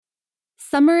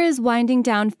Summer is winding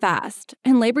down fast,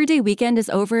 and Labor Day weekend is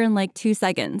over in like 2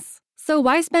 seconds. So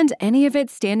why spend any of it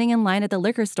standing in line at the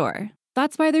liquor store?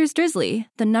 That's why there's Drizzly,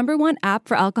 the #1 app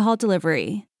for alcohol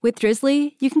delivery. With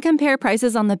Drizzly, you can compare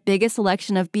prices on the biggest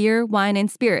selection of beer, wine, and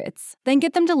spirits, then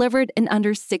get them delivered in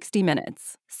under 60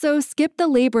 minutes. So skip the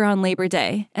labor on Labor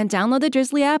Day and download the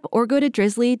Drizzly app or go to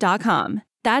drizzly.com.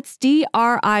 That's DRIZLY.com.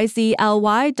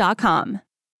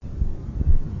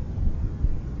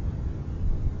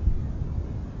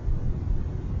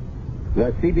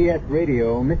 The CBS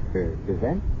Radio Mystery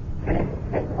presents...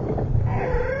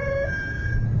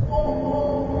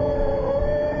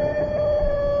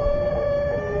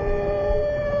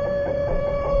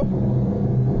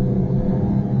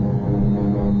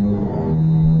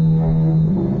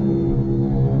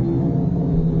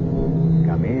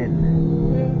 Come in.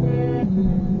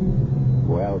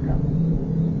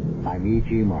 Welcome. I'm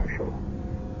E.G. Marshall.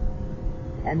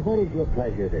 And what is your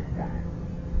pleasure this time?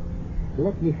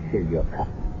 Let me fill your cup.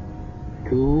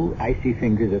 2 icy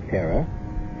fingers of terror,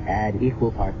 add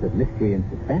equal parts of mystery and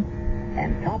suspense,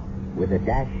 and top with a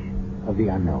dash of the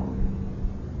unknown.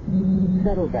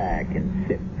 Settle back and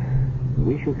sip.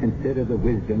 We shall consider the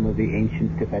wisdom of the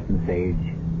ancient Tibetan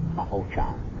sage, Aho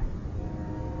Chan.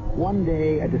 One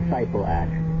day a disciple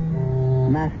asked,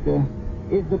 Master,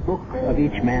 is the book of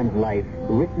each man's life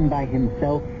written by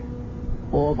himself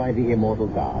or by the immortal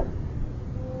God?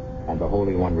 And the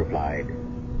Holy One replied,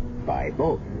 by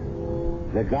both.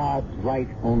 The gods write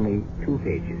only 2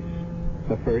 pages,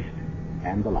 the first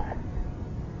and the last.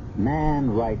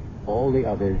 Man writes all the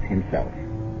others himself.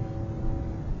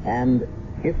 And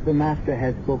if the Master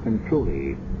has spoken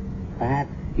truly,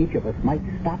 perhaps each of us might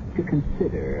stop to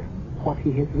consider what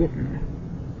he has written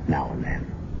now and then.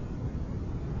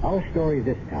 Our story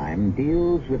this time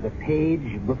deals with the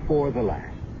page before the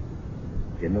last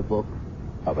in the book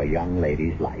of a young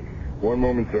lady's life. One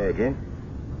moment, Sergeant.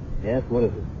 Yes, what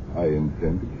is it? I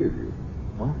intend to kill you.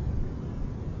 What?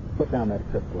 Put down that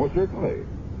pistol. Well, certainly.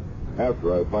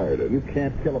 After I fired it. You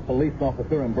can't kill a police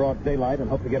officer in broad daylight and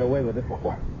hope to get away with it.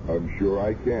 What? I'm sure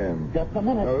I can. Just a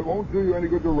minute. Now, it won't do you any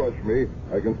good to rush me.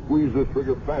 I can squeeze this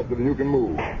trigger faster than you can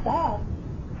move. Stop.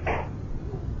 I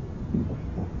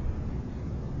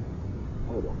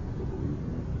don't believe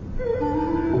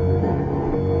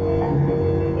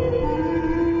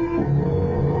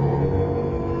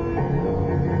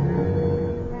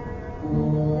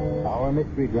Our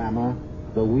mystery drama,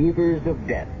 The Weavers of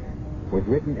Death, was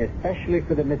written especially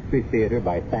for the Mystery Theater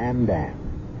by Sam Dan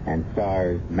and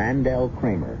stars Mandel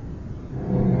Kramer.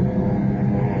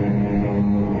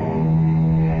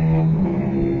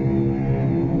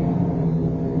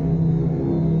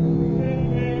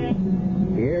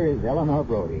 Here is Eleanor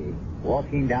Brody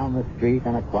walking down the street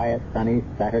on a quiet, sunny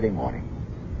Saturday morning,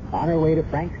 on her way to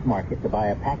Frank's Market to buy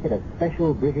a packet of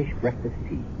special British breakfast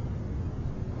tea.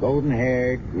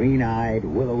 Golden-haired, green-eyed,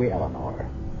 willowy Eleanor.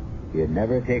 You'd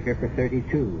never take her for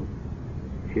 32.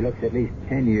 She looks at least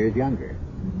 10 years younger.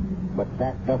 But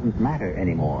that doesn't matter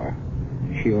anymore.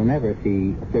 She'll never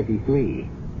see 33.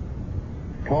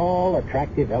 Tall,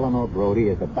 attractive Eleanor Brody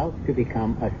is about to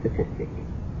become a statistic.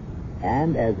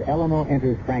 And as Eleanor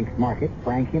enters Frank's Market,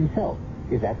 Frank himself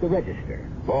is at the register.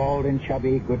 Bald and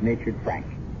chubby, good-natured Frank.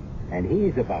 And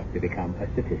he's about to become a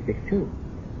statistic, too.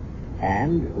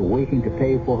 And, waiting to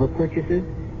pay for her purchases,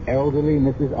 elderly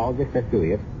Mrs. Augusta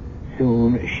Stewart.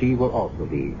 Soon she will also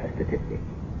be a statistic.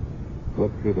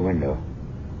 Look through the window.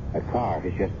 A car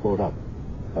has just pulled up.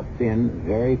 A thin,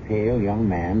 very pale young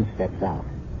man steps out.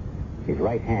 His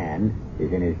right hand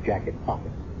is in his jacket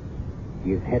pocket.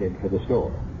 He is headed for the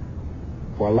store.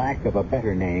 For lack of a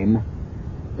better name,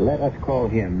 let us call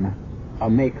him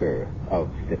a maker of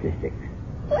statistics.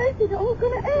 Where's it all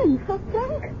going to end, for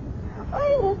Frank?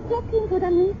 I was talking to the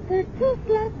Mr. just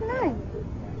last night.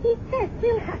 He said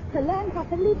we'll have to learn how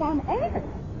to live on air.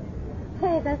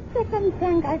 For the second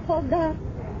thing I forgot,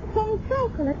 some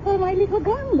chocolate for my little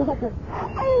granddaughter.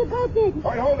 I'll go get it.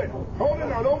 All right, hold it. Hold it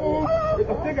now. Don't move. It's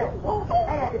a cigarette.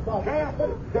 Shut up.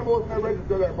 Step over to that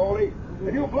register there, Baldy.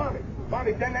 And you, Blondie.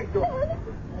 Blondie, stand next to him.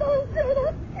 Don't say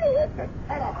that, please.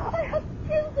 Shut up. I have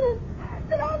children.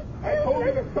 I told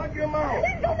you to shut your mouth.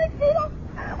 He's going to kill us.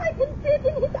 I can see it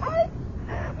in his eyes.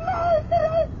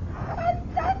 Murderous. I'm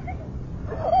sorry.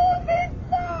 Oh,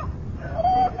 Vista!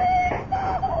 Oh, Vista!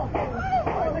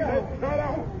 Shut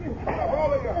up.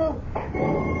 All of you.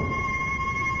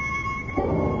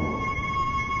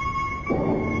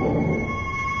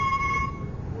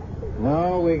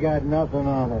 No, we got nothing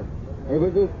on it. It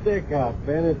was a stick-up,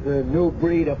 Ben. It's a new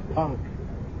breed of punk.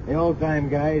 The old-time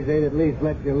guys, they'd at least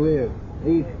let you live.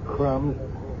 These crumbs,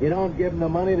 you don't give them the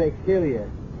money, they kill you.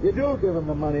 You do give them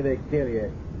the money, they kill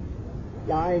you.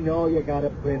 Yeah, I know you gotta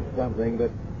print something,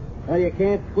 but well, you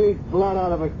can't squeeze blood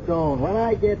out of a stone. When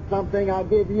I get something, I'll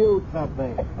give you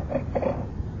something.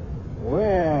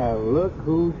 Well, look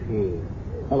who's here.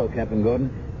 Hello, Captain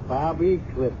Gordon. Bobby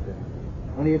Clifton.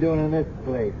 What are you doing in this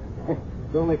place?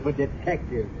 It's only for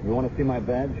detectives. You want to see my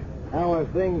badge? How are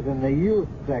things in the youth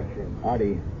section?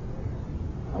 Artie,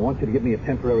 I want you to give me a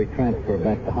temporary transfer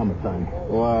back to homicide.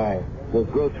 Why? Those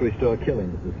grocery store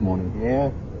killings this morning. Yeah?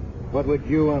 What would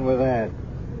you want with that?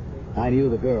 I knew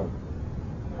the girl.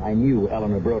 I knew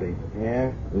Eleanor Brody.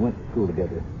 Yeah? We went to school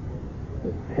together. It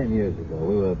was 10 years ago.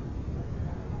 We were,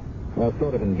 well,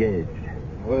 sort of engaged.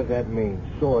 What does that mean,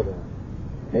 sort of?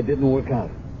 It didn't work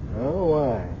out. Oh,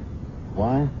 why?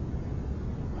 Why?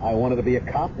 I wanted to be a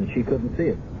cop, and she couldn't see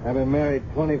it. I've been married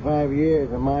 25 years,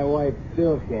 and my wife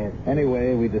still can't.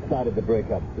 Anyway, we decided to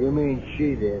break up. You mean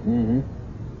she did? Mm-hmm.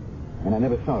 And I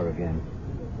never saw her again.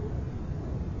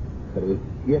 But it was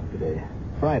yesterday,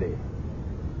 Friday.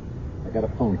 I got a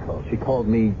phone call. She called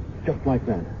me just like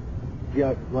that.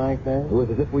 Just like that? It was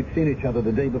as if we'd seen each other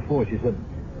the day before. She said,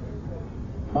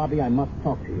 Bobby, I must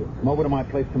talk to you. Come over to my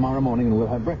place tomorrow morning and we'll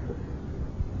have breakfast.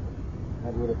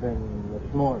 That would have been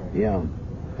this morning. Yeah.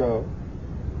 So?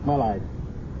 Well,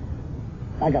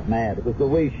 I got mad. It was the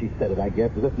way she said it, I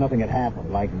guess, as if nothing had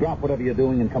happened. Like, drop whatever you're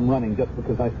doing and come running just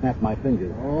because I snapped my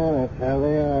fingers. Oh, that's how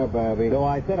they are, Bobby. So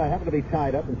I said I happened to be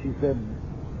tied up, and she said,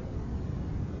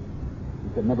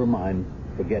 never mind,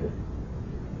 forget it.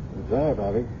 I'm sorry,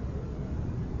 Bobby.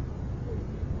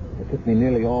 It took me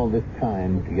nearly all this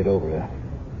time to get over her.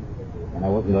 And I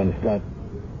wasn't going to start...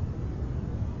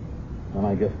 Well,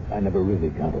 I guess I never really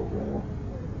got over her.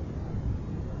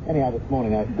 Anyhow, this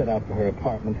morning I set out for her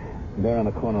apartment. And there on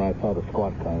the corner I saw the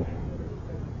squad cars.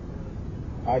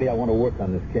 Artie, I want to work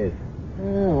on this case.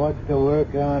 What's to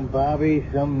work on, Bobby?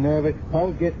 Some nervous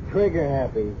punk gets trigger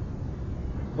happy.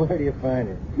 Where do you find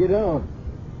it? You don't.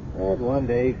 And one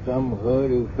day some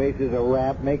hood who faces a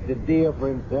rap makes a deal for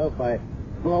himself by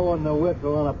blowing the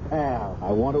whistle on a pal.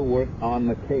 I want to work on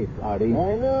the case, Artie.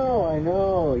 I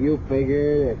know. You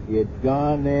figured if you'd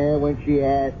gone there when she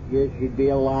asked you, she'd be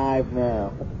alive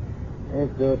now. And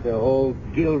so it's a whole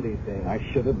guilty thing. I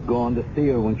should have gone to see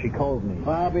her when she called me.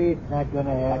 Bobby, it's not going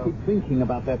to help. I keep thinking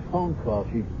about that phone call.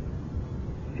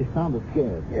 She sounded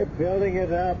scared. You're building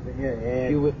it up in your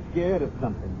head. She was scared of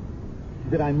something. She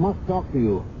said, I must talk to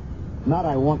you. Not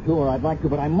I want to or I'd like to,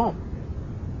 but I must.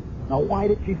 Now, why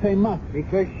did she say must?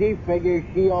 Because she figures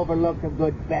she overlooked a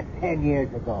good bet 10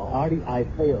 years ago. Artie, I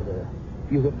failed her.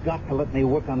 You have got to let me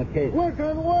work on the case. Work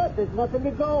on what? There's nothing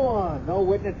to go on. No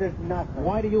witnesses, nothing.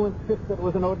 Why do you insist that it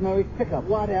was an ordinary pickup?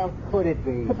 What else could it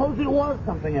be? Suppose it was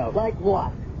something else. Like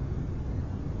what?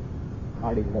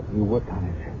 Artie, let me work on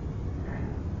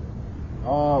it.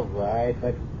 All right,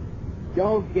 but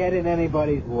don't get in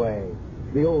anybody's way.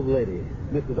 The old lady,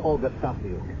 Mrs. Olga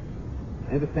Stafiuk.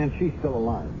 I understand she's still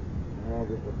alive. Yeah,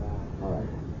 just about. All right.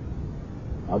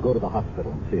 I'll go to the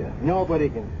hospital and see her. Nobody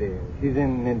can see her. She's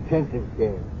in intensive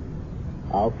care.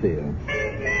 I'll see her.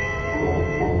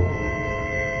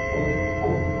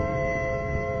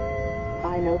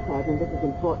 I know, Sergeant, this is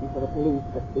important for the police,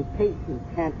 but the patient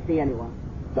can't see anyone.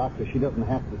 Doctor, she doesn't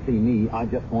have to see me. I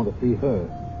just want to see her.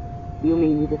 You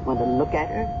mean you just want to look at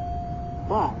her?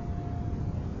 Why?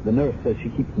 The nurse says she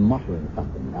keeps muttering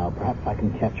something. Now, perhaps I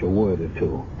can catch a word or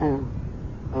two. Oh,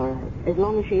 all right. As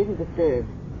long as she isn't disturbed.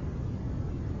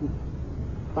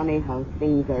 Funny how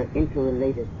things are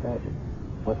interrelated, Sergeant.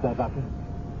 What's that, Doctor?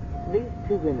 These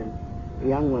two women, the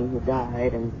young one who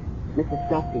died and Mrs.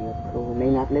 Stafiuk, who may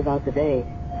not live out the day.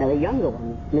 Now, the younger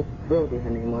one, Miss Brody, her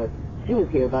name was, she was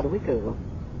here about a week ago.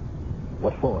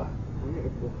 What for?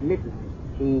 It was midnight.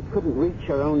 She couldn't reach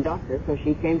her own doctor, so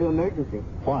she came to emergency.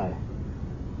 Why?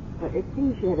 But it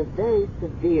seems she had a very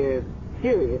severe,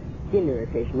 serious skin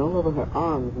irritation all over her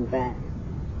arms and back.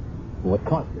 What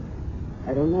caused it?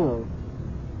 I don't know.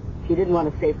 She didn't want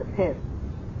to stay for tests,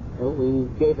 so we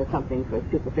gave her something for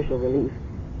superficial relief.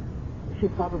 She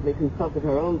probably consulted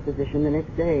her own physician the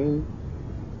next day. And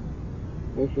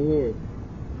here she is,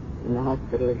 in the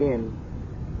hospital again.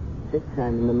 This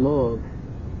time in the morgue.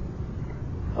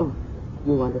 Oh,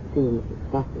 you want to see Mrs.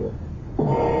 Stafiuk?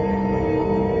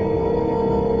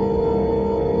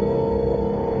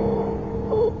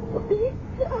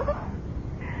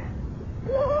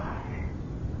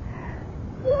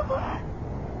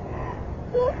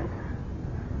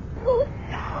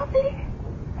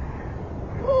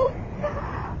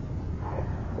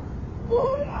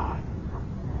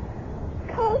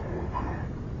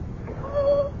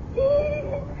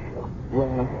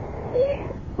 Well,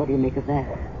 What do you make of that?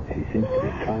 she seems to be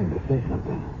trying to say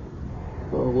something.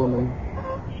 Poor woman.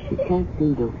 She can't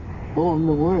seem to form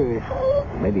the words.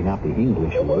 Maybe not the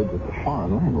English word, but the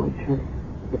foreign language.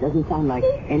 It doesn't sound like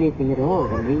anything at all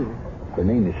to me. Her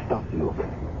name is Stasiuk.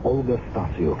 Olga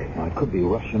Stasiuk. Now, it could be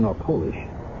Russian or Polish.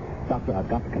 Doctor, I've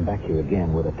got to come back here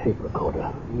again with a tape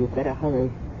recorder. You'd better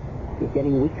hurry. He's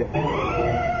getting weaker.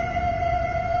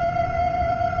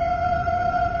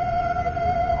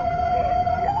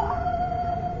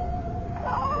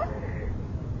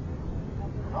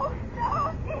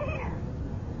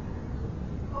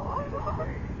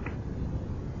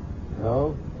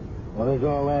 So, what does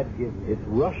all that give you? It's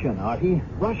Russian, Artie.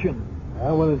 Russian.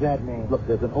 What does that mean? Look,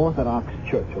 there's an Orthodox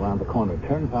church around the corner.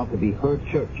 Turns out to be her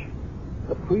church.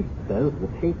 The priest says the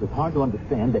tape is hard to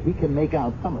understand, but he can make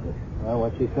out some of it. Well,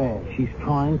 what's she saying? She's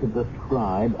trying to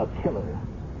describe a killer.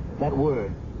 That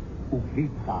word,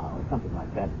 ubita, or something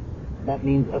like that, that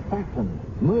means assassin,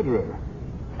 murderer.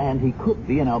 And he could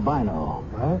be an albino.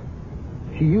 What?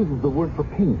 She uses the word for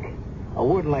pink, a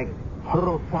word like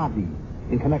rosadi,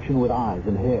 in connection with eyes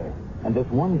and hair. And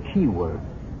there's one key word,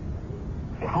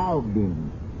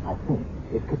 Calvin, I think.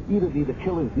 It could either be the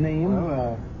killer's name...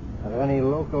 Well, are there any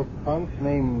local punks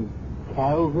named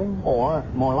Calvin? Or,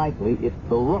 more likely, it's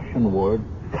the Russian word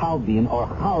Kalbin or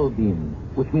Halbin,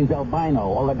 which means albino,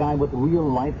 or a guy with real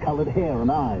light-colored hair and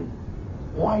eyes.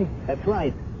 White. That's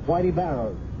right. Whitey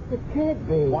Barrows. It can't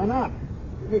be. Why not?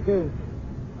 Because,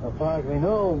 as far as we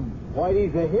know,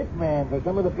 Whitey's a hitman for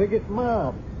some of the biggest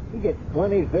mobs. He gets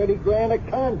 20, 30 grand a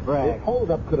contract. This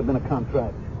holdup could have been a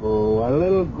contract. Oh, a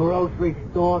little grocery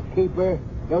store keeper?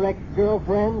 Your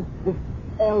ex-girlfriend? This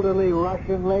elderly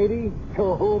Russian lady?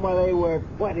 To whom are they worth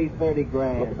 20, 30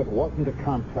 grand? Look, if it wasn't a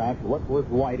contract, what was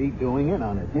Whitey doing in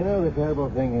on it? You know the terrible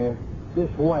thing here? This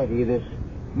Whitey, this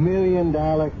 $1 million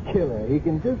killer, he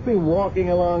can just be walking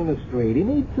along the street. He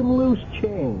needs some loose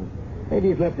change. Maybe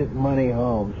he's left his money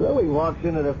home, so he walks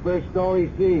into the first store he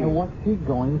sees. And what's he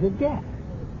going to get?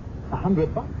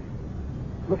 $100.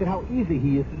 Look at how easy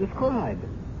he is to describe.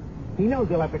 He knows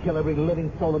he'll have to kill every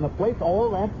living soul in the place, all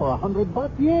that for $100?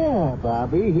 Yeah,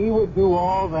 Bobby, he would do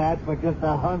all that for just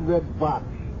 $100.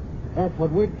 That's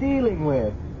what we're dealing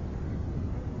with.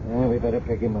 Yeah, we better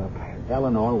pick him up.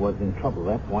 Eleanor was in trouble.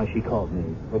 That's why she called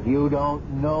me. But you don't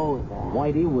know that.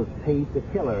 Whitey was paid to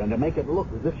kill her and to make it look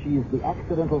as if she's the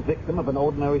accidental victim of an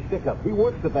ordinary stick-up. He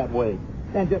works it that way.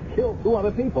 And just killed 2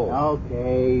 other people.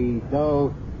 Okay,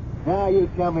 so now you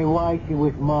tell me why she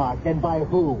was marked and by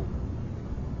who.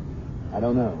 I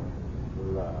don't know.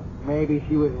 Maybe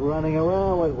she was running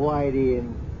around with Whitey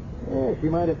and she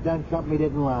might have done something he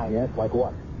didn't like. Yes, like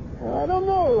what? I don't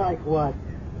know, like what.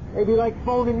 Maybe like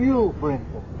phoning you, for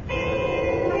instance.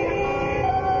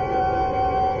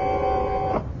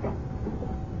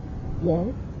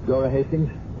 Yes? Dora Hastings?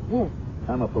 Yes.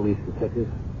 I'm a police detective.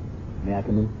 May I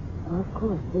come in? Oh, of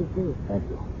course, please do. Thank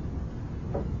you.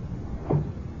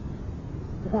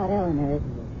 It's about Eleanor,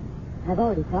 isn't it? I've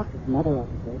already talked to some other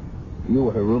officers. You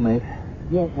were her roommate?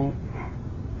 Yes,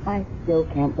 I still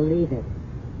can't believe it.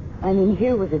 I mean,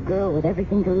 here was a girl with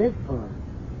everything to live for.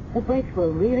 The breaks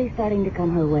were really starting to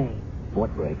come her way.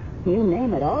 What breaks? You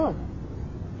name it, all of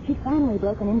them. She'd finally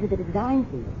broken into the design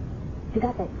field. She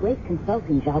got that great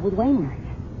consulting job with Wainwright.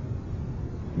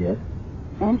 Yes?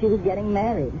 And she was getting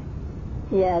married.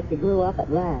 Yeah, she grew up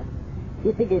at last.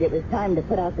 She figured it was time to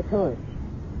put out the torch.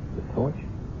 The torch?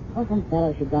 Oh, some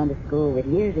fellow she'd gone to school with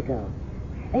years ago.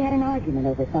 They had an argument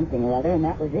over something or other, and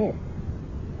that was it.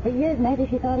 For years, maybe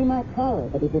she thought he might call her,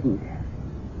 but he didn't.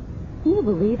 Can you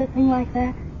believe a thing like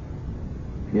that?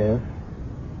 Yes.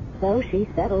 So she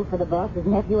settled for the boss's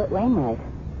nephew at Wainwright.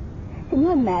 Can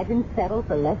you imagine settle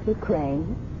for Lester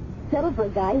Crane? Settle for a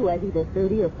guy who has either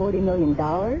 $30 or $40 million?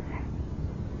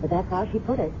 But that's how she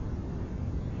put it.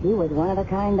 She was one of a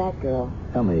kind, that girl.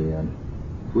 Tell me,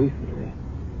 recently,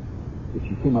 did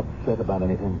she seem upset about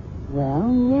anything?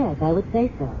 Well, yes, I would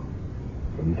say so.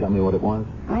 Can you tell me what it was?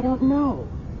 I don't know.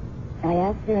 I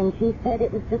asked her, and she said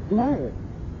it was just nerves.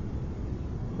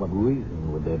 What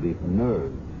reason would there be for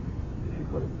nerves, as she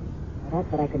put it? Well,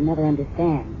 that's what I could never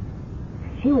understand.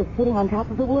 She was sitting on top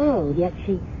of the world, yet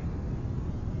she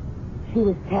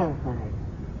was terrified.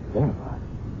 Terrified?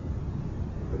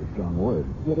 Pretty strong word.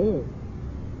 It is.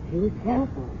 She was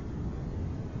terrified.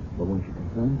 Well, weren't you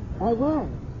concerned? I was.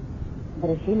 But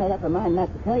if she made up her mind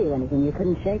not to tell you anything, you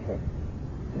couldn't shake her.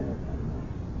 Yes, I know.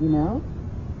 You know?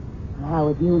 How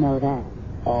would you know that?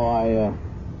 Oh,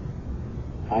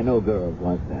 I know girls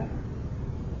like that.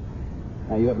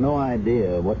 Now, you have no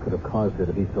idea what could have caused her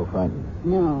to be so frightened.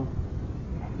 No.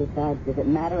 Besides, does it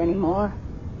matter anymore?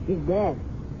 She's dead.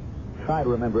 Try to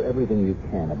remember everything you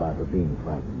can about her being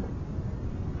frightened.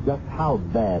 Just how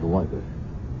bad was it?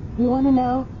 You want to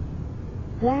know?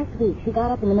 Last week, she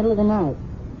got up in the middle of the night.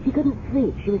 She couldn't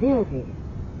sleep. She was irritated.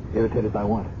 Irritated by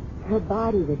what? Her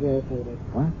body was irritated.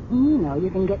 What? You know, you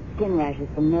can get skin rashes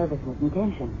from nervousness and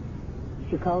tension.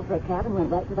 She called for a cab and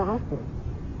went right to the hospital.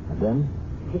 And then?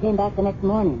 She came back the next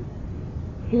morning.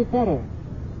 She was better.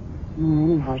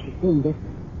 Anyhow, she seemed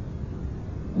different.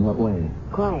 In what way?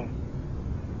 Quiet.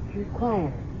 She was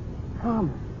quieter,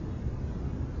 calmer.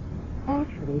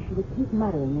 Actually, she would keep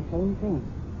muttering the same thing.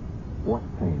 What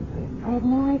same thing? I have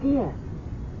no idea.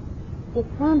 It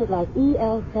sounded like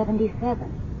EL-77.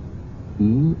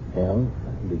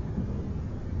 EL-77.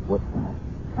 What's that?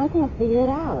 I can't figure it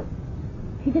out.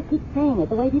 She just keeps saying it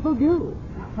the way people do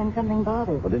when something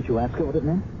bothers Well, them. didn't you ask her what it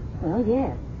meant? Well,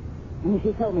 yes. And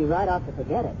she told me right off to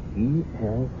forget it.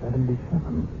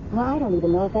 EL-77. Well, I don't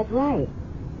even know if that's right.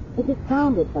 It just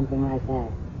sounded something like that.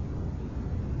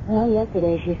 Well,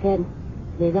 yesterday she said,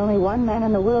 there's only one man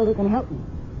in the world who can help me.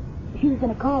 She was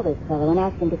going to call this fellow and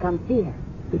ask him to come see her.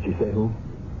 Did she say who?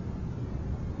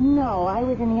 No, I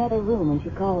was in the other room when she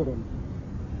called him.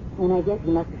 And I guess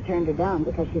he must have turned her down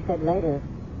because she said later,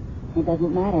 it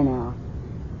doesn't matter now.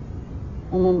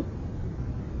 And then...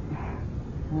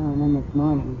 Oh, and then this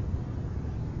morning...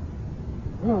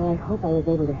 Well, I hope I was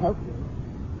able to help you.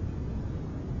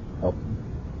 Help?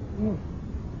 Yes.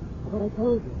 What I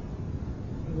told you.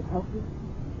 Did it help you?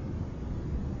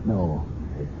 No,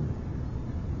 Jason.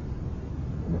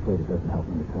 I'm afraid it doesn't help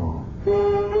me at all.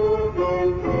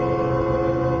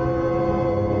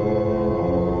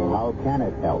 How can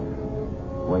it help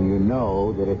when you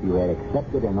know that if you had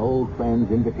accepted an old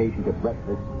friend's invitation to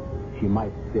breakfast, she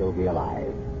might still be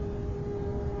alive?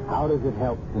 How does it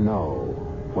help to know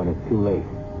when it's too late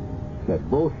that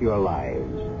both your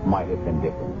lives might have been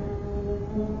different?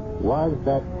 Was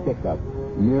that stick-up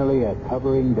merely a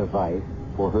covering device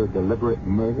for her deliberate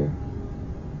murder?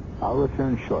 I'll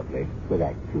return shortly with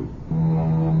Act 2.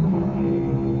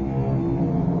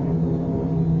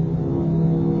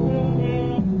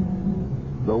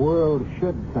 The world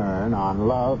should turn on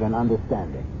love and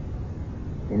understanding.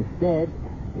 Instead,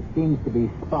 it seems to be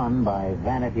spun by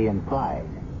vanity and pride.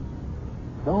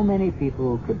 So many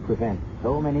people could prevent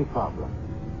so many problems.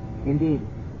 Indeed,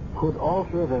 could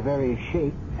alter the very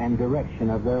shape and direction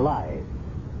of their lives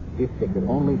if they could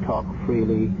only talk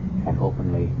freely and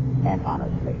openly and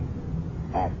honestly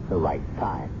at the right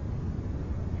time.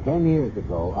 10 years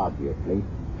ago, obviously,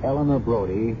 Eleanor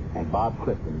Brody and Bob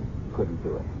Clifton couldn't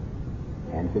do it.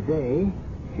 And today,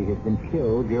 she has been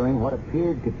killed during what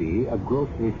appeared to be a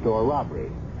grocery store robbery.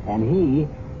 And he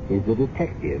is the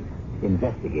detective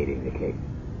investigating the case.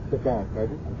 Sit down,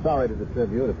 Sergeant. I'm sorry to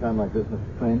disturb you at a time like this,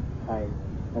 Mr. Crane. I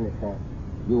understand.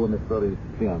 You were Miss Brody's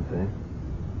fiancé.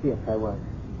 Yes, I was.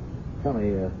 Tell me,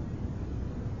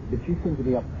 did she seem to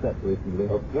be upset recently?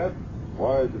 Upset?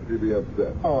 Why should she be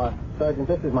upset? Oh, Sergeant,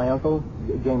 this is my uncle,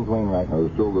 James Wainwright. I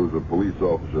was told there was a police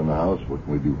officer in the house. What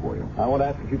can we do for you? I want to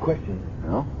ask a few questions.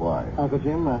 Yeah? Why? Uncle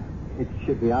Jim, It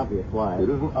should be obvious why. It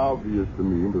isn't obvious to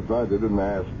me, and besides, I didn't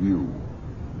ask you.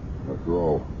 After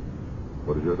all,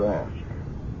 what is there to ask?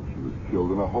 She was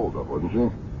killed in a holdup, wasn't she?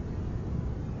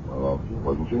 Well,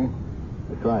 wasn't she?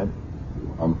 That's right.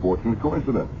 Unfortunate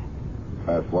coincidence.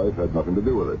 Past life had nothing to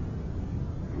do with it.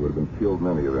 She would have been killed in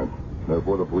any event.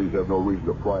 Therefore, the police have no reason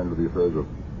to pry into the affairs of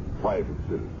private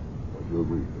citizens. Don't you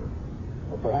agree, sir?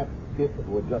 Well, perhaps if it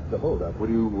were just a holdup. What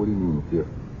do you mean, if?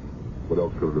 What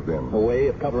else could it have been? A way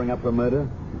of covering up her murder?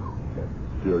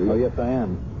 Serious? Oh, yes, I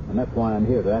am. And that's why I'm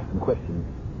here, to ask some questions.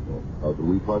 Well, how can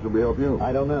we possibly help you?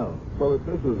 I don't know. Well, if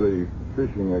this is a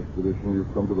fishing expedition,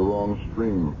 you've come to the wrong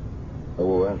stream. I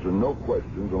will answer no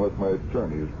questions unless my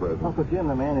attorney is present. Uncle Jim,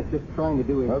 the man is just trying to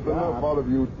do his That's job. enough out of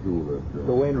you two, Lester.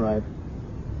 Mr. Wainwright,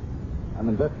 I'm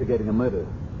investigating a murder.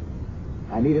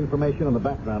 I need information on the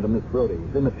background of Miss Brody.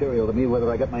 It's immaterial to me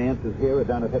whether I get my answers here or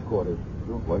down at headquarters. I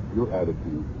don't like your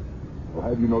attitude. I'll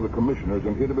have you know the commissioner's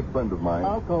an intimate friend of mine.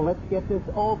 Uncle, let's get this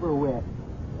over with.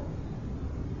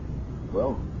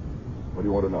 Well, what do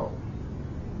you want to know?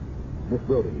 Miss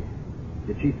Brody,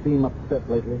 did she seem upset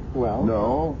lately? Well?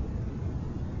 No.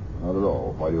 Not at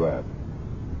all. Why do you ask?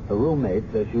 Her roommate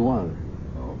says she was.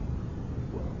 Oh.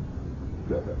 Well,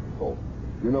 that happens. Oh.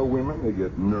 You know women, they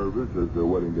get nervous as their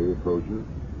wedding day approaches.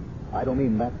 I don't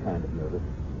mean that kind of nervous.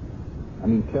 I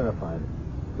mean terrified.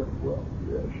 Well,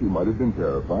 yeah, she might have been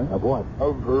terrified. Of what?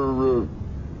 Of her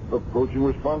approaching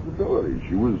responsibility.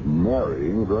 She was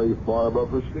marrying very far above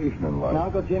her station in life. Now,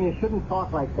 Uncle Jim, you shouldn't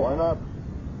talk like that. Why not?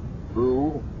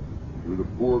 True. She was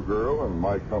a poor girl, and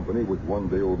my company, which one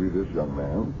day will be this young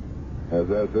man, has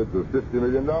assets of $50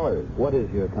 million. What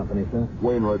is your company, sir?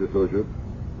 Wainwright Associates.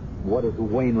 What does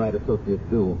Wainwright Associates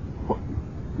do? What?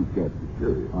 you can't be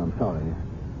serious. Oh, I'm sorry.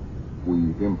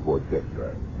 We import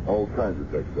textiles, all kinds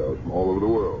of textiles from all over the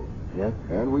world. Yes?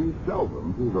 And we sell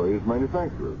them to various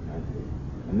manufacturers. I see.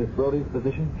 And Miss Brody's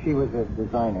position? She was a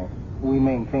designer. We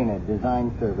maintain a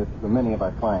design service for many of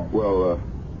our clients. Well,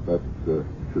 that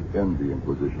should end the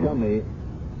inquisition. Tell me,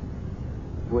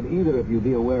 would either of you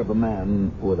be aware of a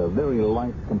man with a very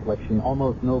light complexion,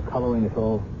 almost no coloring at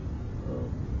all?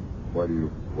 Why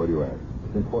do you ask?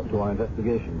 It's important to our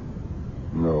investigation.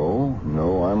 No,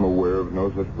 I'm aware of no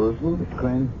such person. Mr.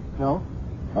 Crane? No?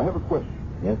 I have a question.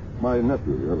 Yes? My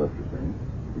nephew here, Lester Crane,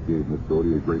 he gave Miss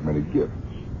Brody a great many gifts.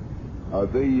 Are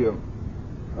they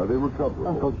recoverable?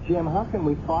 Uncle Jim, how can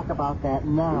we talk about that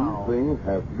now? These things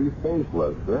have to be faced,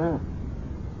 Lester.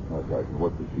 Now, Sergeant,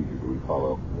 what procedure do we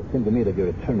follow? It seemed to me that your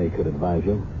attorney could advise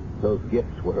you. Those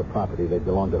gifts were her property. They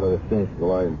belonged to her estate.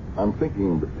 Well, I'm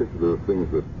thinking in particular of things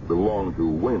that belong to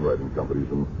Wainwright and Companies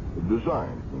and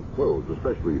designs and clothes,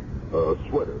 especially a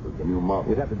sweater that's a new model.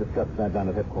 You'd have to discuss that down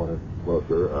at headquarters. Well,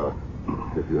 sir,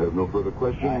 if you have no further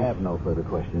questions... I have no further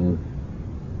questions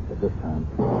at this time.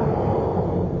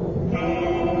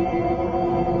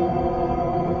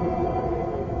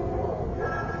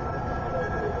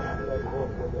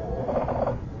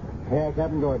 Yeah,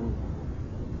 Captain Gordon.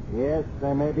 Yes,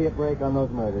 there may be a break on those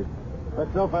murders. But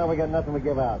so far we got nothing to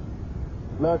give out.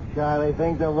 Look, Charlie,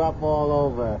 things are rough all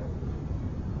over.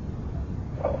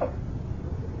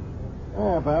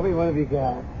 Bobby, what have you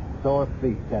got? Sore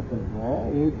feet, Captain.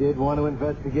 Well, you did want to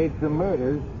investigate some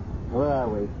murders. Where are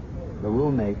we? The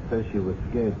roommate says she was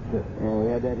scared stiff. Yeah,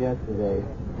 we had that yesterday.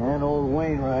 And old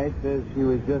Wainwright says she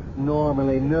was just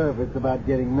normally nervous about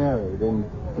getting married. And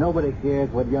nobody cares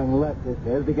what young Lester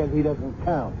says because he doesn't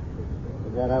count.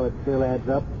 Is that how it still adds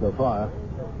up? So far.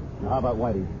 Now, how about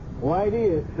Whitey? Whitey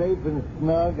is safe and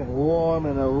snug and warm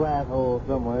in a rat hole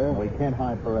somewhere. We can't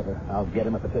hide forever. I'll get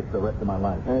him if it takes the rest of my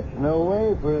life. That's no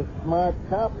way for a smart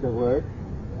cop to work.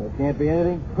 There can't be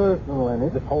anything personal in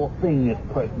it. This whole thing is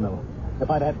personal. If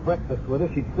I'd had breakfast with her,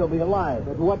 she'd still be alive.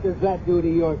 But what does that do to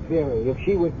your theory? If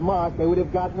she was marked, they would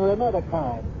have gotten her another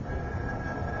kind.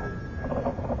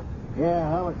 Yeah,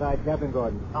 homicide, Captain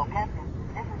Gordon. Oh, Captain,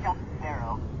 this is Dr.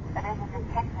 Sparrow. And there's a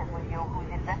detective with you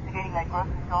who's investigating that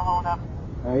grocery store holdup.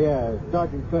 Yeah,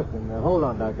 Sergeant Clifton. Hold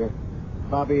on, Doctor.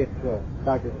 Bobby, it's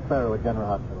Dr. Sparrow at General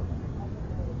Hospital.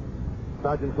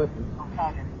 Sergeant Clifton. Oh,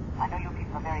 Sergeant, I know you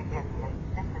people are very busy,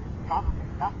 and this is probably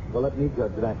nothing. Well, let me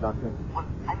judge that, Doctor. Well,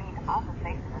 I mean, on the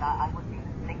face of it, I wouldn't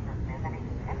even think that there's any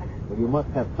evidence. Well, you must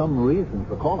have some reason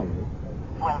for calling me.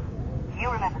 Well,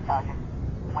 you remember, Sergeant,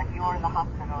 when you were in the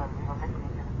hospital and we were listening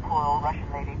to the poor old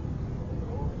Russian lady?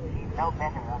 She's no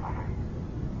better of her.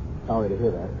 Sorry to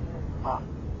hear that. Well,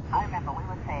 I remember we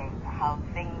were saying how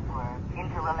things were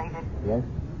interrelated. Yes?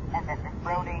 And that Miss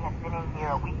Brody had been in here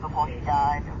a week before she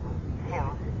died or was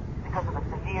killed because of a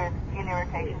severe skin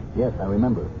irritation. Yes, I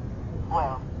remember.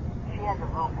 Well, she has a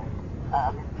roommate,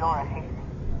 Miss Dora Hastings.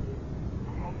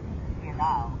 Miss Hastings is here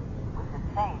now with the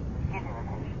same skin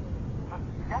irritation. But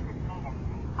does it mean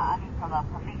anything? I mean, from a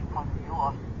police point of view,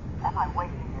 or am I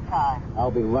wasting your time?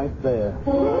 I'll be right there.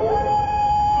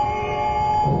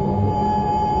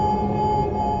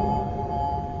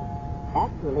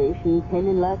 Actually, she came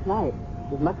in last night.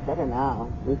 She's much better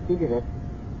now. We treated her.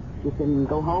 She can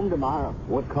go home tomorrow.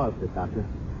 What caused it, Doctor?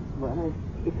 Well,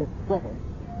 it's a sweater.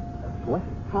 A sweat?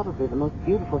 Probably the most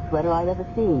beautiful sweater I've ever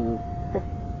seen. Such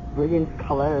brilliant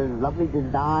color, lovely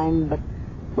design, but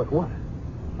But what?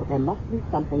 well, there must be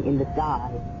something in the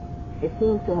dye. It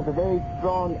seems to have a very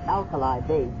strong alkali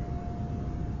base.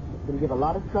 It can give a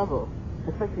lot of trouble,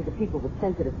 especially to people with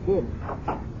sensitive skin.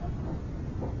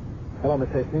 Hello, Miss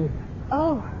Hastings.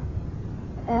 Oh,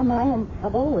 am I in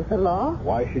trouble with the law?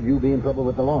 Why should you be in trouble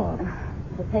with the law?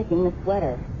 For taking the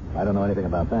sweater. I don't know anything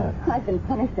about that. I've been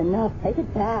punished enough. Take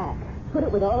it back. Put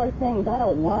it with all her things. I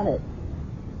don't want it.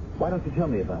 Why don't you tell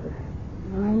me about it?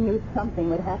 I knew something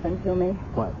would happen to me.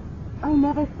 What? I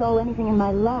never stole anything in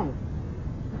my life.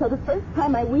 So the first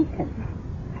time I weakened.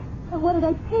 Well, what did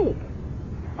I take?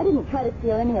 I didn't try to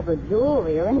steal any of her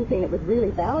jewelry or anything that was really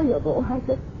valuable. I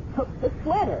just took the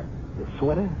sweater. The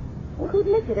sweater? Well, who'd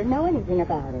miss it or know anything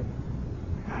about it?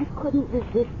 I couldn't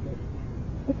resist it.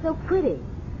 It's so pretty.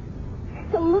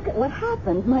 So look at what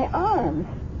happened. My arms.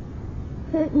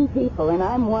 Certain people, and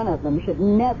I'm one of them, should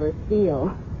never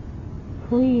steal.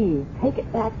 Please, take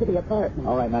it back to the apartment.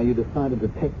 All right, now you decided to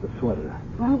take the sweater.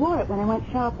 I wore it when I went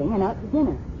shopping and out to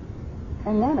dinner.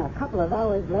 And then a couple of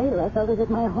hours later, I felt as if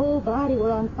my whole body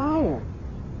were on fire.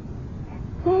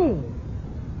 Say,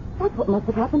 that's what must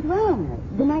have happened to Eleanor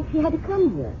the night she had to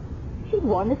come here. She'd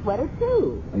worn the sweater,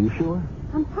 too. Are you sure?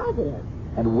 I'm positive.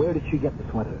 And where did she get the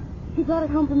sweater? She brought it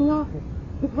home from the office.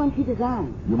 It's one she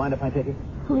designed. You mind if I take it?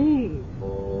 Please.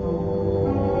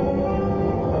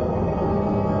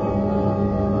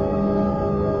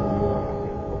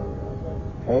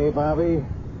 Hey, Bobby.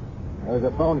 There's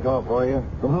a phone call for you.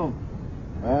 From whom?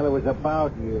 Well, it was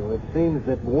about you. It seems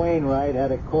that Wainwright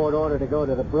had a court order to go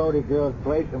to the Brody girl's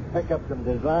place and pick up some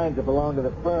designs that belong to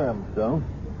the firm. So?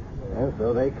 And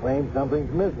so they claim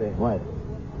something's missing. What?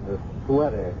 The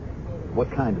sweater. What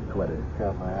kind of sweater?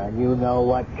 Come on, you know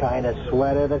what kind of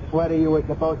sweater. The sweater you were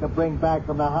supposed to bring back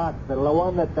from the hospital. The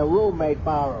one that the roommate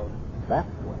borrowed. That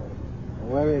sweater?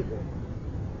 Where is it?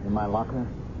 In my locker?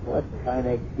 What kind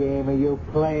of game are you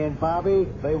playing, Bobby?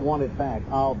 If they want it back,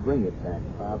 I'll bring it back.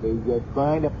 Bobby, you're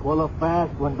trying to pull a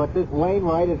fast one, but this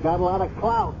Wainwright has got a lot of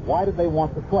clout. Why did they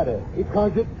want the sweater?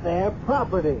 Because it's their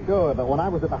property. Sure, but when I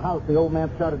was at the house, the old man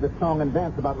started a song and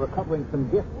dance about recovering some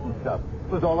gifts and stuff.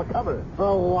 It was all a cover.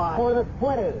 For what? For the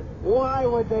sweater. Why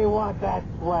would they want that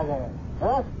sweater?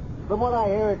 Huh? From what I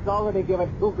hear, it's already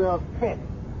given two girls fits.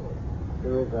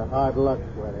 There is a hard luck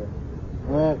sweater.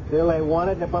 Well, still, they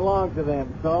want it and it belongs to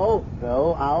them. So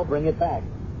I'll bring it back.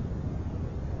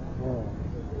 Yeah.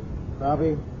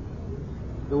 Bobby,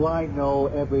 do I know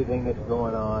everything that's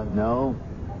going on? No,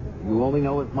 you only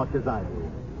know as much as I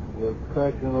do. You'll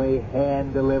personally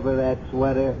hand-deliver that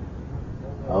sweater?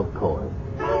 Of course.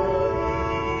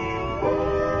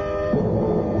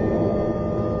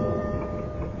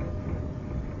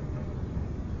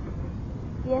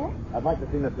 Yes? I'd like to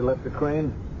see Mr. Lester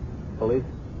Crane. Police?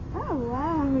 Oh,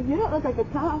 wow. You don't look like a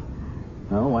cop.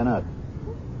 No, why not?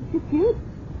 You're cute.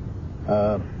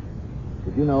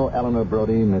 Did you know Eleanor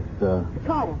Brody, Miss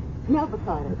Carter. Melba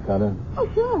Carter. Carter? Oh,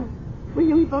 sure.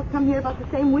 We both come here about the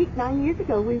same week 9 years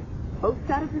ago. We both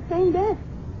sat at the same desk.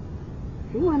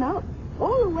 She went up.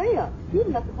 All the way up. She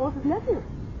even got the boss's nephew.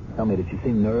 Tell me, did she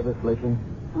seem nervous lately?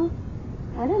 Oh,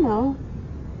 I don't know.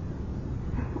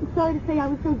 I'm sorry to say I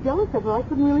was so jealous of her I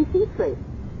couldn't really see straight.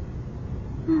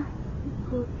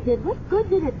 Poor kid. What good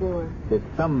did it do her? Did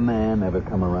some man ever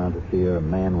come around to see her, a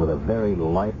man with a very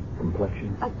light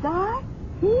complexion? A guy?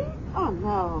 He? Oh,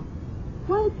 no.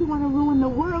 Why would you want to ruin the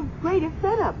world's greatest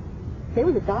setup? There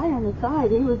was a guy on the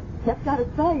side. He was kept out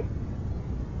of sight.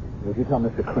 Would you tell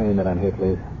Mr. Crane that I'm here,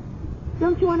 please?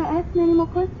 Don't you want to ask me any more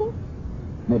questions?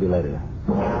 Maybe later.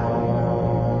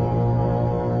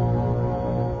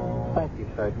 Thank you,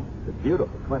 Sergeant. It's a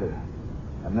beautiful sweater.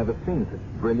 I've never seen such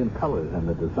brilliant colors and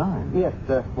the design. Yes,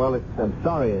 well, it's... I'm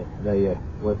sorry there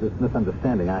was this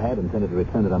misunderstanding. I had intended to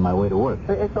return it on my way to work.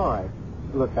 It's all right.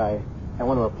 Look, I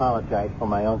want to apologize for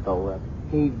my uncle.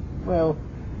 He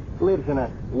lives in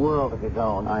a world of his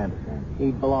own. I understand.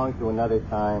 He belongs to another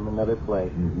time, another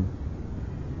place. Mm-hmm.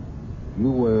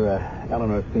 You were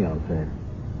Eleanor's fiancé.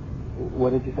 What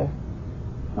did you say?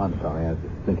 Oh, I'm sorry. I was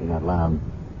just thinking out loud.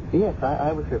 Yes,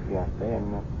 I was her fiancé,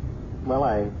 and, well,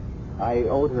 I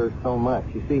owed her so much.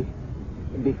 You see,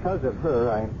 because of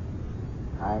her,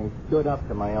 I stood up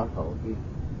to my uncle.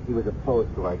 He was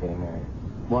opposed to our getting married.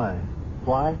 Why?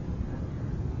 Why?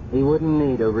 He wouldn't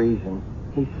need a reason.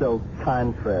 He's so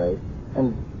contrary.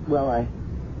 And, well, I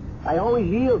always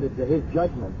yielded to his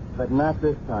judgment, but not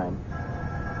this time.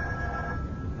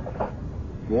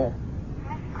 Yes.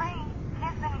 Miss Green,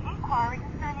 there's been an inquiry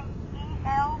concerning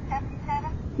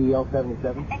EL-77.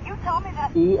 EL-77? And you told me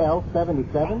that...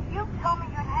 EL-77? And you told me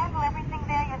you'd handle everything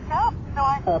there yourself, so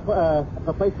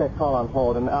I... Place that call on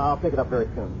hold, and I'll pick it up very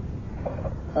soon.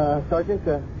 Sergeant,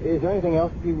 is there anything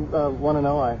else you want to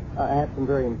know? I have some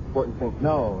very important things.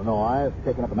 No, I've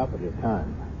taken up enough of your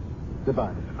time.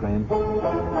 Goodbye, Mr. Crane.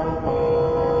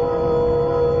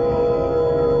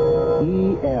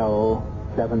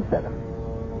 EL-77.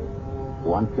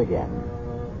 Once again,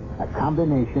 a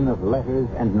combination of letters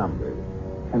and numbers.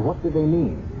 And what do they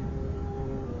mean?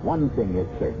 One thing is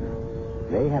certain.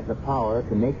 They have the power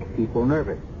to make people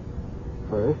nervous.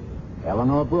 First,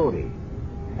 Eleanor Brody.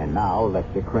 And now,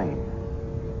 Lester Crane.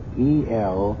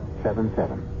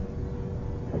 EL-77.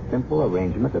 A simple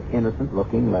arrangement of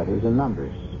innocent-looking letters and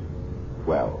numbers.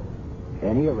 Well,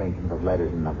 any arrangement of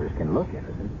letters and numbers can look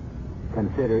innocent.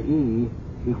 Consider E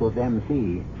equals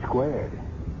MC squared.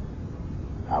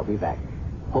 I'll be back,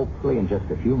 hopefully in just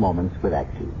a few moments with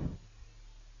Act Two.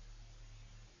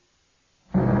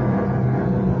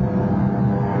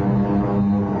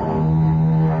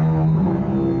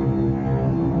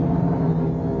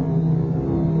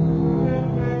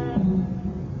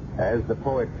 As the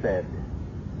poet said,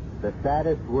 the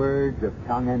saddest words of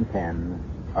tongue and pen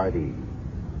are these: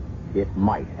 it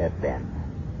might have been.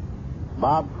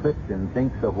 Bob Clifton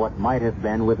thinks of what might have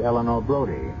been with Eleanor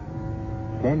Brody.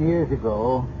 10 years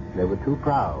ago, they were too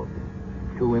proud,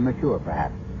 too immature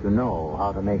perhaps, to know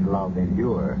how to make love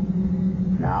endure.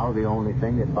 Now the only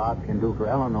thing that Bob can do for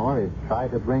Eleanor is try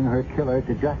to bring her killer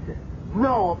to justice.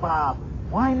 No, Bob.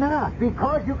 Why not?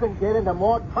 Because you can get into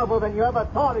more trouble than you ever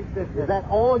thought existed. Is that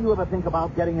all you ever think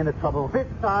about, getting into trouble?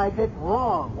 Besides, it's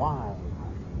wrong. Why?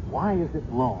 Why is it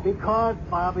wrong? Because,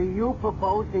 Bobby, you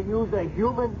proposed to use a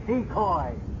human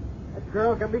decoy. A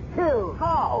girl can be killed.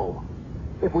 How?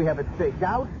 If we have it staked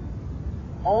out,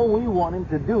 all we want him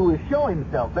to do is show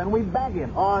himself, then we bag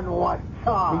him. On what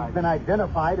charge? He's been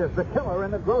identified as the killer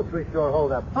in the grocery store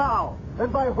holdup. How?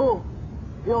 And by whom?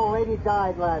 The old lady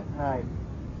died last night.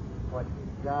 What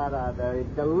you got on there is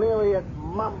delirious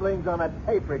mumblings on a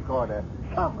tape recorder.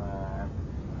 Come on.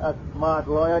 A smart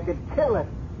lawyer could kill it.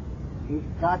 He's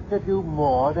got to do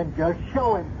more than just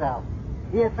show himself.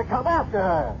 He has to come after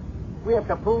her. We have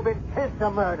to prove intent to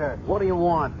murder. What do you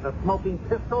want? The smoking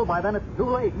pistol? By then it's too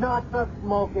late. Not the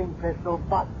smoking pistol,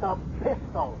 but the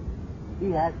pistol.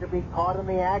 He has to be caught in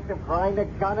the act of trying to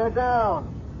gun her down.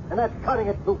 And that's cutting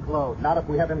it too close. Not if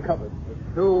we have him covered.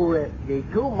 It's too risky.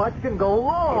 Too much can go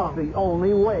wrong. It's the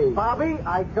only way. Bobby,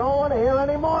 I don't want to hear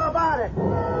any more about it.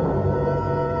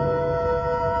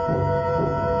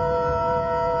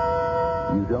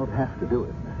 You don't have to do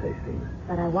it, Miss Hastings.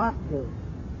 But I want to.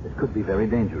 It could be very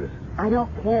dangerous. I don't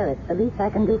care. It's the least I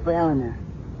can do for Eleanor.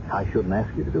 I shouldn't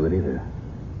ask you to do it either.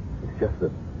 It's just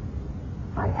that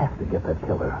I have to get that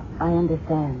killer. I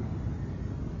understand.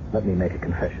 Let me make a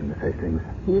confession, Miss Hastings.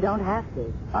 You don't have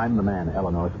to. I'm the man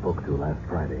Eleanor spoke to last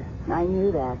Friday. I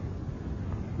knew that.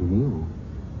 You knew?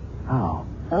 How?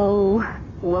 Oh,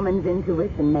 woman's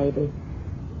intuition, maybe.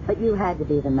 But you had to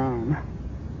be the man.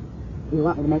 You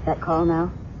want me to make that call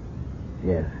now?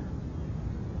 Yes.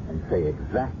 And say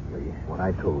exactly what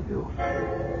I told you.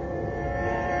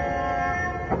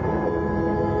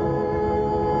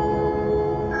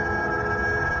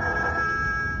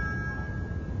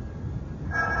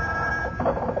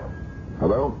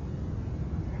 Hello?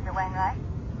 Mr. Wainwright?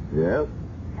 Yes?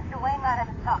 Mr. Wainwright, I have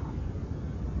a talk.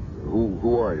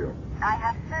 Who are you? I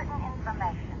have certain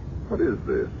information What is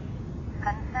this?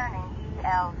 concerning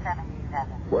EL-77.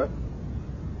 What?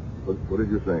 What did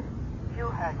you think? You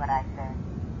heard what I said.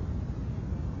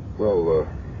 Well,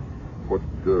 what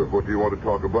do you want to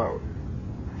talk about?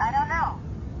 I don't know.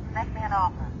 Make me an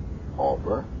offer.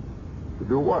 Offer? To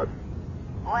do what?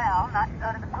 Well, not to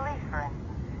go to the police, for instance.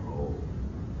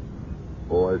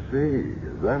 Oh, I see.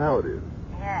 Is that how it is?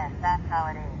 Yes, that's how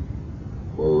it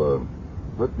is. Well,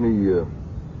 let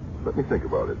me think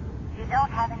about it. You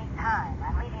don't have any time.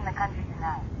 I'm leaving the country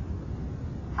tonight.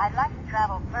 I'd like to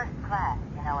travel first class,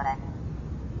 if you know what I mean.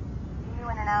 See you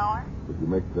in an hour, Could you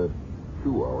make that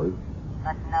 2 hours?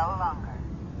 but no longer.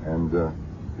 And the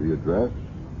address?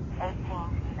 18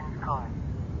 Stevens Court.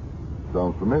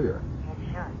 Sounds familiar. It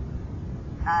should.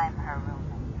 I'm her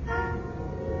roommate.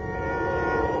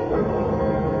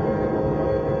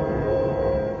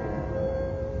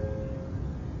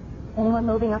 Anyone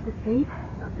moving up the street?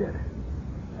 Not yet.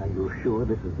 Are you sure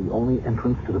this is the only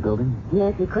entrance to the building?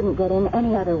 Yes, he couldn't get in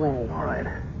any other way. All right.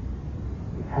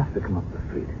 We have to come up the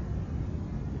street.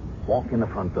 Walk in the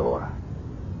front door.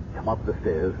 Come up the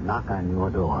stairs, knock on your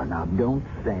door. Now, don't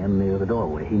stand near the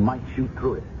doorway. He might shoot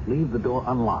through it. Leave the door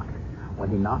unlocked. When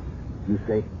he knocks, you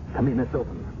say, "Come in, it's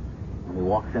open." When he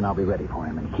walks in, I'll be ready for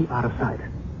him. And keep out of sight.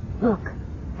 Look,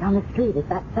 down the street. Is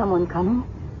that someone coming?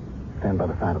 Stand by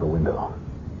the side of the window.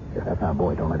 If that's our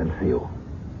boy, don't let him see you.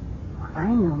 I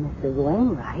know Mr.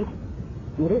 Wainwright.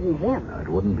 It isn't him. No, it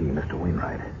wouldn't be Mr.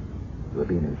 Wainwright. It would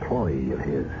be an employee of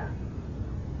his.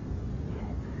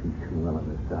 Can't see too well in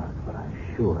this dark, but I'm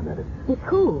sure that it's It's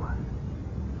who?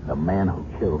 the man who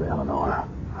killed Eleanor.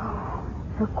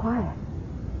 So quiet.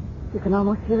 You can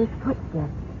almost hear his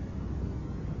footsteps.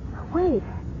 Wait.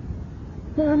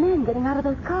 There are men getting out of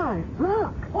those cars.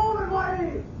 Look. Hold it,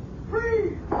 lady!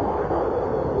 Freeze!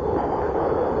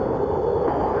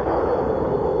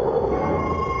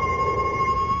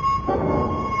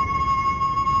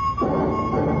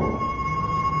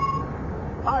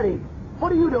 Artie,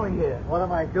 what are you doing here? What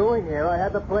am I doing here? I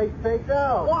had the place staked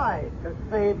out. Why? To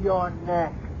save your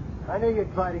neck. I knew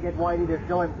you'd try to get Whitey to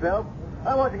show himself.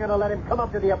 I wasn't going to let him come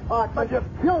up to the apartment. But you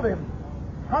killed him.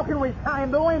 How can we tie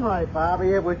him to Wainwright?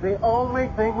 Bobby, it was the only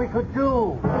thing we could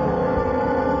do.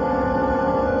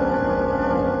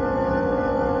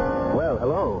 Well,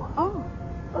 hello. Oh,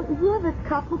 you're the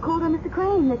cop who called on Mr.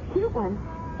 Crane, the cute one.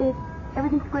 Is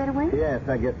everything squared away? Yes,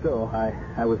 I guess so.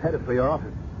 I was headed for your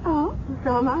office. Oh,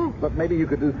 so am I. But maybe you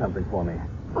could do something for me.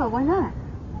 Well, why not?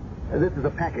 This is a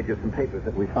package of some papers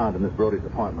that we found in Miss Brody's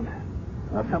apartment.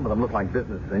 Now, some of them look like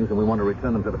business things, and we want to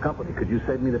return them to the company. Could you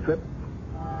save me the trip?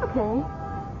 Okay.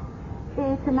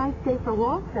 It's a nice day for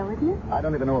walks, though, isn't it? I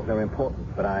don't even know if they're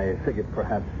important, but I figured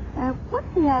perhaps...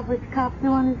 What's the average cop do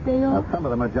on his day off? some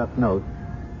of them are just notes.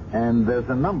 And there's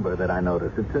a number that I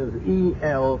noticed. It says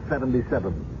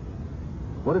EL77.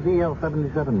 What does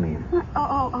EL77 mean? It's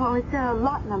a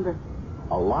lot number.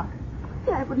 A lot?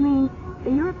 Yeah, it would mean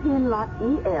the European lot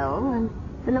EL, and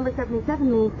the number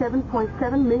 77 means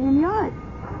 7.7 million yards.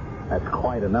 That's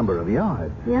quite a number of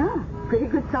yards. Yeah, pretty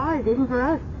good size, even for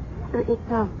us.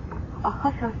 It's a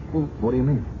hush-hush thing. What do you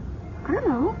mean? I don't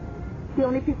know. The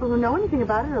only people who know anything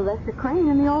about it are Lester Crane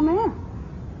and the old man.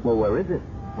 Well, where is it?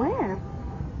 Where?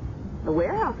 The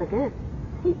warehouse, I guess.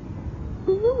 Do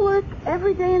you work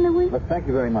every day in the week? But thank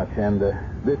you very much, and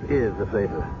this is a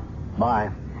favor.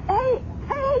 Bye. Hey,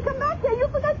 come back here. You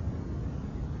forgot...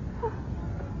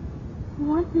 He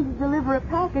wants me to deliver a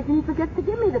package, and he forgets to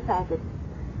give me the package.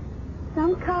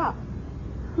 Some cop.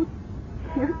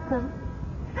 Cute, though.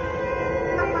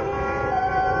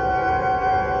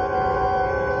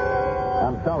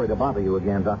 I'm sorry to bother you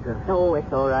again, Doctor. Oh,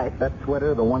 it's all right. That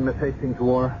sweater, the one Miss Hastings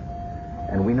wore,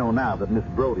 and we know now that Miss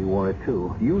Brody wore it,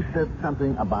 too. You said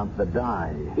something about the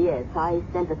dye. Yes, I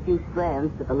sent a few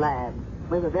strands to the lab.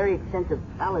 We have a very extensive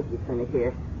allergy clinic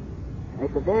here.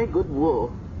 It's a very good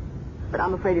wool, but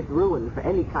I'm afraid it's ruined for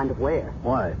any kind of wear.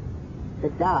 Why? The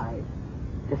dye,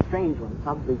 it's a strange one,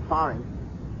 probably foreign.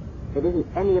 It isn't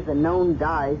any of the known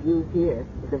dyes used here.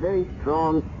 It's a very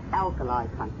strong alkali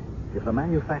content. If the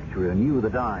manufacturer knew the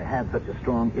dye had such a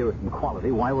strong irritant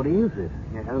quality, why would he use it?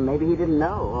 You know, maybe he didn't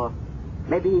know, or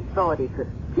maybe he thought he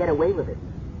could get away with it.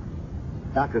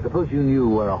 Doctor, suppose you knew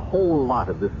where a whole lot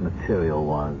of this material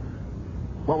was.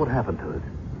 What would happen to it?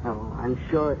 Oh, I'm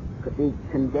sure it could be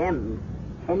condemned.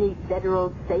 Any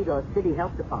federal, state, or city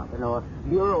health department or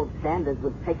Bureau of Standards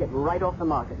would take it right off the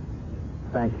market.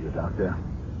 Thank you, Doctor.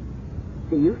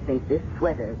 Do you think this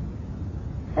sweater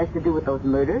has to do with those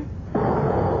murders?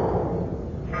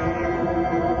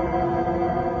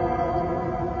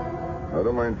 I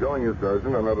don't mind telling you,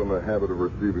 Sergeant, I'm not in the habit of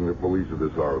receiving the police at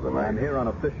this hour of the night. I'm here on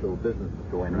official business,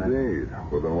 Mr. Wainwright. Indeed.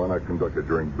 Well, then why not conduct it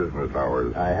during business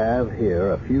hours? I have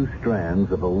here a few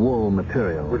strands of a wool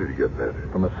material. Where did you get that?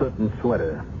 From a certain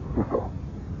sweater. Oh.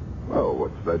 Well,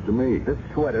 what's that to me? This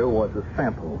sweater was a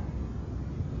sample.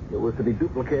 It was to be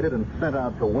duplicated and sent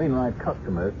out to Wainwright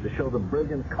customers to show the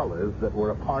brilliant colors that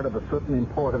were a part of a certain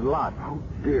imported lot. How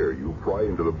dare you pry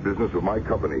into the business of my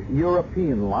company?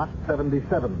 European lot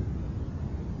 77.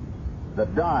 The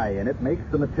dye in it makes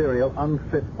the material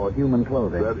unfit for human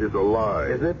clothing. That is a lie.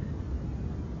 Is it?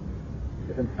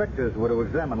 If inspectors were to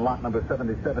examine lot number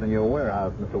 77 in your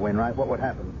warehouse, Mr. Wainwright, what would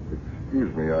happen?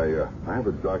 Excuse me, I have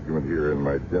a document here in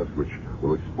my desk which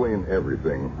will explain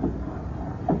everything.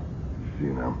 See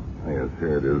now. Yes,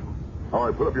 here it is. All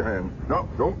right, put up your hands. No,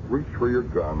 don't reach for your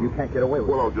gun. You can't get away with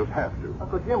it. Well, I'll just have to.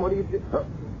 Uncle Jim, what do you do?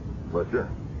 Lester,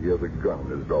 he has a gun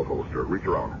in his belt holster. Reach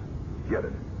around. Get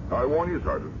it. I warn you,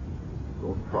 Sergeant.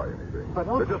 Don't try anything. But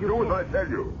Uncle, just do as I tell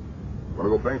you. Want to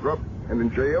go bankrupt and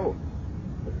in jail?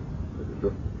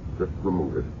 Just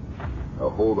remove it. Now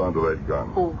hold on to that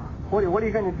gun. Oh, what are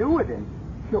you going to do with him?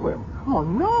 Kill him. Oh,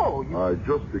 no! I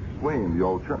just explained the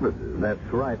alternative. That's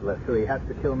right, Lester. He has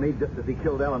to kill me just as he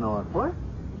killed Eleanor. What?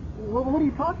 What are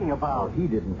you talking about? Oh, he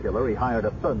didn't kill her. He hired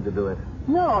a thug to do it.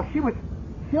 No, she was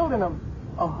killed in a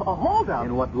holdup.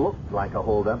 In what looked like a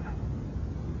holdup.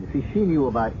 You see, she knew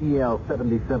about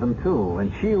EL-77, too,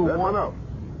 and she That's enough.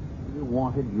 She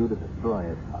wanted you to destroy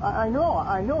it. I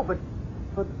know, but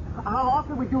how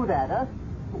could we do that, huh?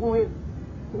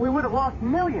 We would have lost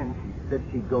millions. She said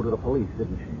she'd go to the police,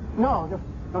 didn't she? No,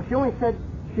 she only said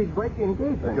she'd break the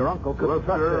engagement. But your uncle could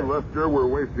trust her. Lester, we're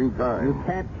wasting time. You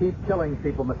can't keep killing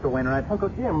people, Mr. Wainwright. Uncle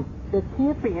Jim, there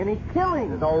can't be any killing.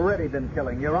 There's already been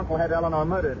killing. Your uncle had Eleanor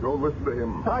murdered. Don't listen to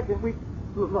him. Sergeant,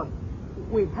 look,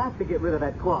 we have to get rid of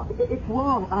that cloth. It's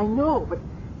wrong, I know, but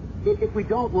if we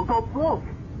don't, we'll go broke.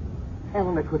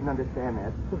 Eleanor couldn't understand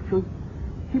that. So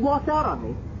she walked out on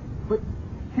me. But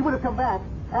she would have come back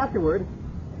afterward,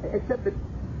 except that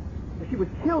she was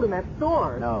killed in that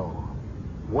store. No.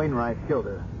 Wainwright killed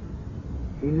her.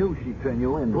 He knew she'd turn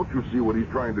you in. Don't you see what he's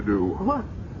trying to do? What?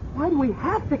 Why do we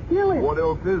have to kill him? What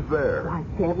else is there? Why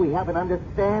can't we have an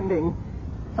understanding?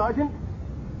 Sergeant,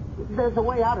 there's a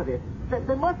way out of this.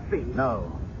 There must be.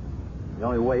 No. The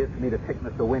only way is for me to take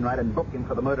Mr. Wainwright and book him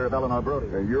for the murder of Eleanor Brody.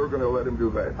 And you're going to let him do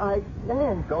that? I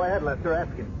can. Go ahead, Lester.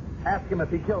 Ask him. Ask him if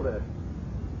he killed her.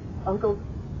 Uncle,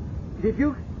 did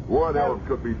you... What else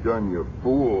could be done, you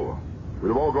fool? We'd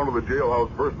have all gone to the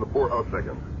jailhouse first and the poorhouse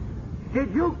second.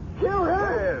 Did you kill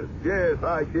her? Yes,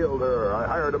 I killed her. I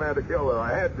hired a man to kill her.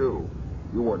 I had to.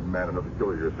 You weren't man enough to kill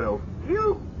her yourself.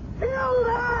 You killed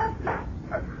her!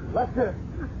 Lester!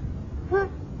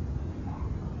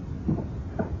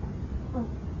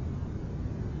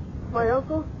 My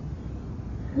uncle?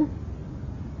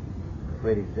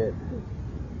 Afraid he's dead.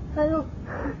 I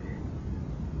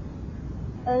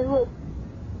hope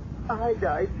I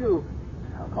die, too.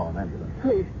 I'll call an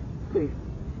ambulance. Please.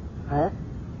 I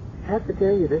have to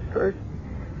tell you this first.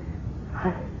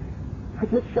 I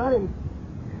just shot him.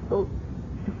 So,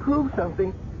 to prove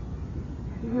something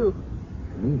to you.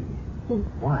 Me?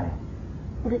 Why?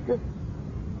 Because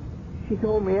she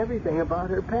told me everything about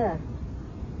her past.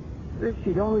 That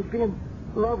she'd always been in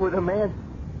love with a man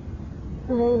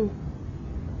named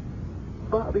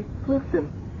Bobby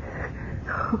Clifton.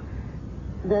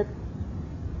 That's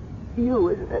you,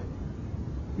 isn't it?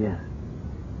 Yes.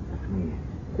 That's me.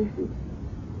 You see,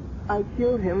 I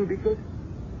killed him because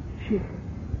she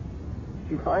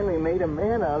finally made a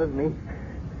man out of me.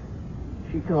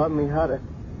 She taught me how to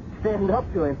stand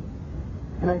up to him.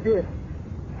 And I did.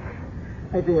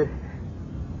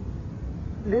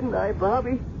 Didn't I,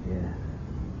 Bobby? Yes.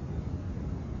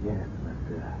 Yes,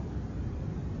 Lester.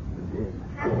 You did.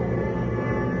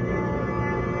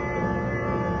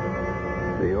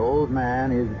 The old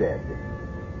man is dead.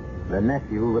 The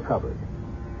nephew recovered.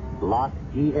 Lot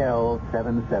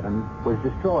EL-77 was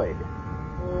destroyed.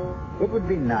 It would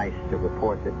be nice to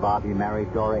report that Bobby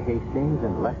married Dora Hastings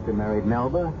and Lester married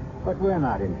Melba, but we're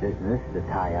not in business to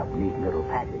tie up neat little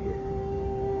packages.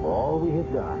 All we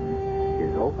have done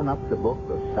is open up the book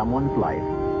of someone's life,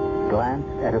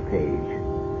 glanced at a page,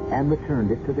 and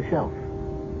returned it to the shelf,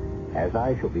 as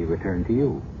I shall be returned to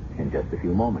you in just a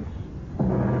few moments.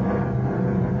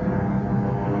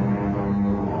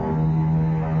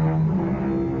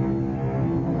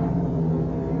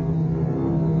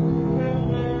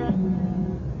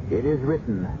 It is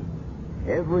written,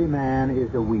 every man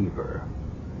is a weaver,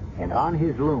 and on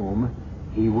his loom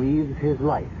he weaves his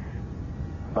life.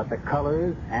 But the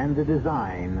colors and the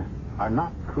design are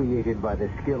not created by the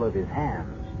skill of his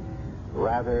hands.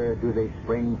 Rather do they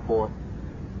spring forth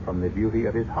from the beauty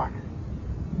of his heart.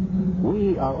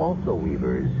 We are also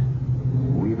weavers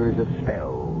of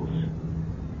spells,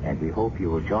 and we hope you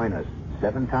will join us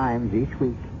 7 times each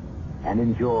week and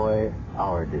enjoy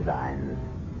our designs.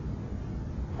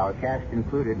 Our cast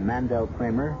included Mandel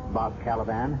Kramer, Bob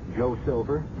Caliban, Joe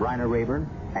Silver, Bryna Rayburn,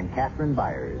 and Catherine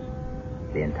Byers.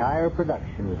 The entire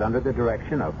production was under the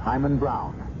direction of Hyman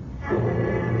Brown.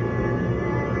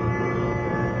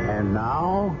 And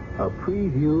now, a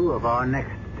preview of our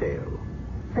next tale.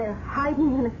 They're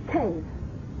hiding in a cave.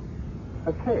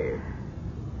 A cave?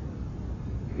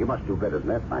 You must do better than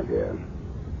that, my dear.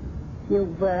 You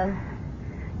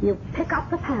pick up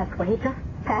the pathway just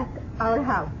past our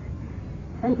house,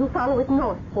 and you follow it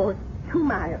north for 2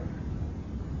 miles.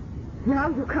 Now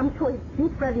you come to a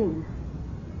deep ravine.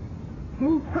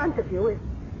 In front of you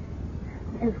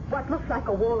is what looks like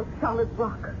a wall of solid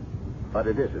rock. But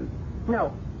it isn't.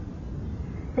 No.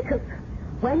 Because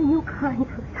when you climb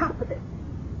to the top of it,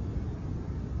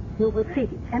 you will see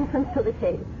the entrance to the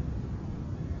cave.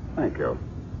 Thank you.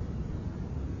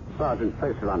 Sergeant,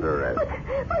 place her under arrest.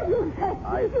 But you said...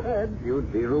 I said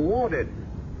you'd be rewarded.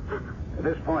 At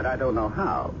this point, I don't know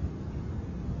how.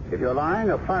 If you're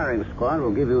lying, a firing squad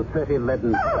will give you 30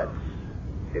 leaden bullets.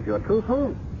 If you're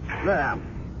truthful,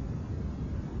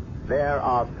 there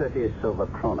are 30 silver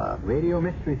krona. Radio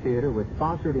Mystery Theater was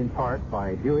sponsored in part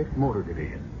by Buick Motor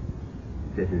Division.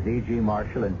 This is E.G.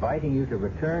 Marshall inviting you to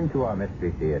return to our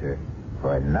Mystery Theater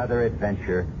for another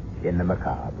adventure in the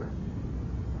macabre.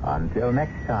 Until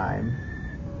next time,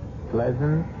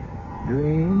 pleasant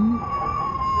dreams.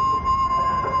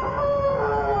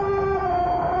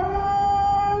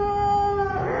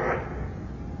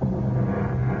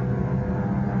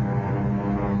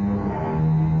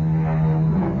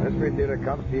 Mystery Theater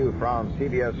comes to you from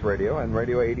CBS Radio and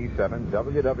Radio 87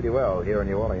 WWL here in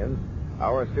New Orleans.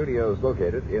 Our studio is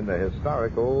located in the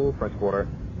historic old French Quarter,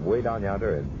 way down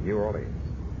yonder in New Orleans.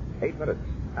 8 minutes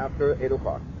after 8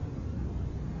 o'clock.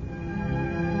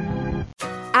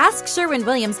 Ask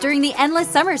Sherwin-Williams during the Endless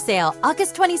Summer Sale,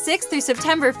 August 26th through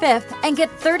September 5th, and get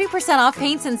 30% off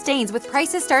paints and stains with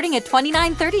prices starting at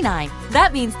 $29.39.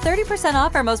 That means 30%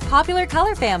 off our most popular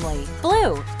color family,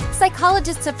 blue.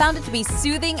 Psychologists have found it to be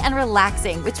soothing and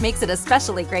relaxing, which makes it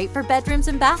especially great for bedrooms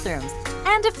and bathrooms.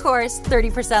 And of course,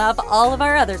 30% off all of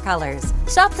our other colors.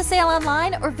 Shop the sale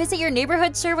online or visit your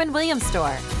neighborhood Sherwin-Williams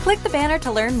store. Click the banner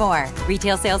to learn more.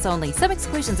 Retail sales only. Some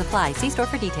exclusions apply. See store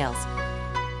for details.